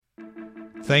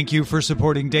Thank you for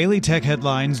supporting Daily Tech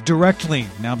Headlines directly.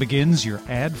 Now begins your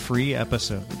ad-free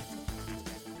episode.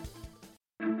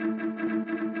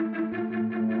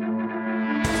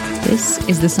 This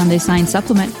is the Sunday Science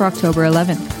Supplement for October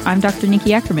 11th. I'm Dr.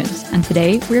 Nikki Ackermans, and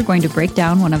today we're going to break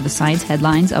down one of the science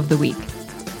headlines of the week.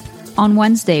 On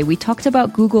Wednesday, we talked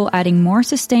about Google adding more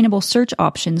sustainable search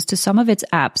options to some of its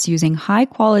apps using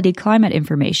high-quality climate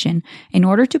information in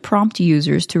order to prompt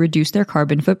users to reduce their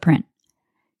carbon footprint.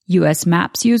 US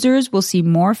Maps users will see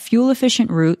more fuel-efficient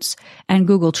routes, and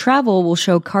Google Travel will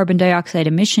show carbon dioxide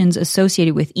emissions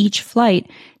associated with each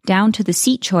flight down to the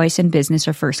seat choice in business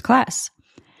or first class.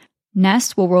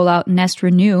 Nest will roll out Nest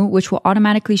Renew, which will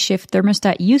automatically shift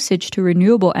thermostat usage to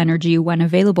renewable energy when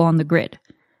available on the grid.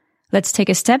 Let's take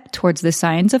a step towards the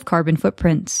science of carbon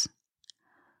footprints.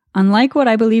 Unlike what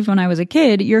I believed when I was a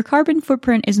kid, your carbon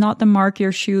footprint is not the mark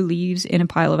your shoe leaves in a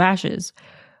pile of ashes.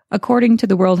 According to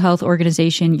the World Health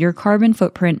Organization, your carbon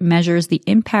footprint measures the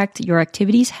impact your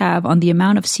activities have on the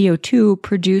amount of CO2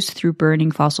 produced through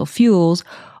burning fossil fuels,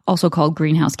 also called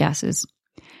greenhouse gases.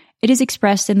 It is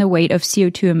expressed in the weight of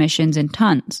CO2 emissions in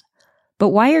tons. But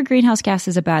why are greenhouse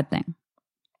gases a bad thing?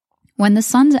 When the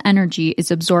sun's energy is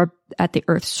absorbed at the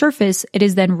Earth's surface, it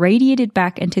is then radiated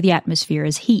back into the atmosphere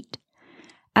as heat.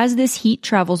 As this heat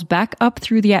travels back up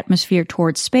through the atmosphere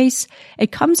towards space,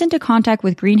 it comes into contact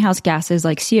with greenhouse gases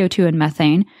like CO2 and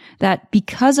methane that,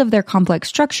 because of their complex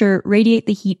structure, radiate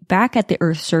the heat back at the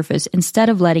Earth's surface instead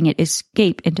of letting it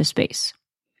escape into space.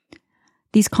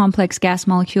 These complex gas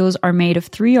molecules are made of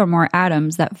 3 or more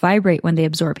atoms that vibrate when they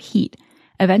absorb heat,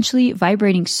 eventually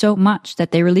vibrating so much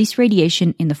that they release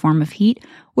radiation in the form of heat,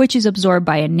 which is absorbed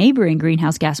by a neighboring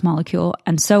greenhouse gas molecule,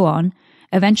 and so on,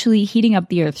 eventually heating up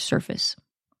the Earth's surface.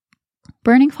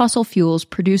 Burning fossil fuels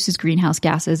produces greenhouse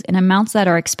gases in amounts that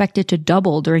are expected to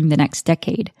double during the next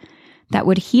decade. That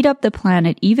would heat up the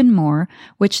planet even more,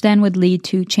 which then would lead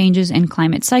to changes in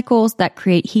climate cycles that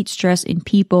create heat stress in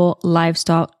people,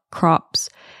 livestock, crops,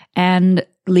 and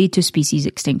lead to species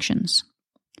extinctions.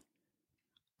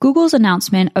 Google's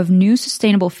announcement of new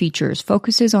sustainable features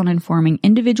focuses on informing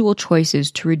individual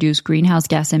choices to reduce greenhouse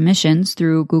gas emissions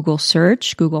through Google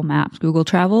Search, Google Maps, Google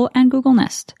Travel, and Google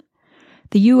Nest.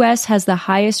 The US has the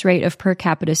highest rate of per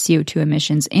capita CO2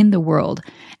 emissions in the world,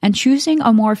 and choosing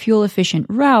a more fuel-efficient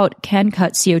route can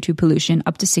cut CO2 pollution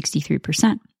up to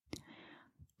 63%.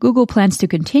 Google plans to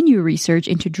continue research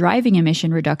into driving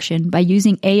emission reduction by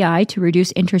using AI to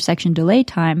reduce intersection delay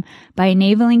time by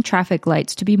enabling traffic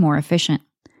lights to be more efficient.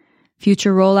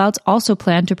 Future rollouts also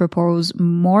plan to propose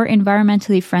more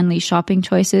environmentally friendly shopping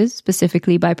choices,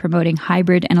 specifically by promoting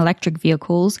hybrid and electric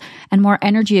vehicles and more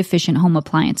energy-efficient home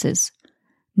appliances.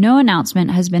 No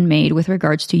announcement has been made with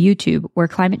regards to YouTube, where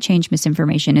climate change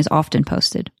misinformation is often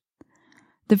posted.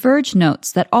 The Verge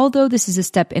notes that although this is a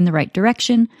step in the right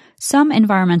direction, some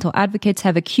environmental advocates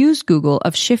have accused Google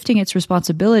of shifting its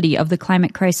responsibility of the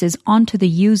climate crisis onto the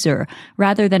user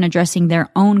rather than addressing their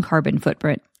own carbon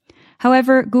footprint.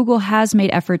 However, Google has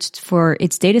made efforts for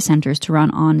its data centers to run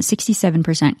on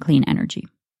 67% clean energy.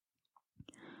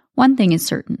 One thing is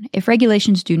certain, if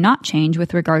regulations do not change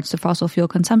with regards to fossil fuel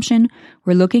consumption,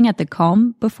 we're looking at the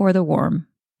calm before the warm.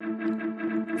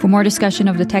 For more discussion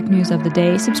of the tech news of the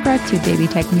day, subscribe to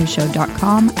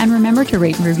dailytechnewsshow.com and remember to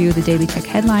rate and review the Daily Tech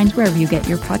Headlines wherever you get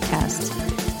your podcasts.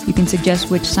 You can suggest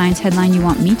which science headline you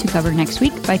want me to cover next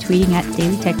week by tweeting at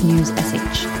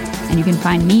DailyTechNewsSH. And you can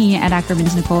find me at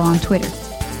Ackermans Nicole on Twitter.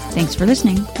 Thanks for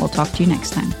listening. We'll talk to you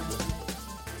next time.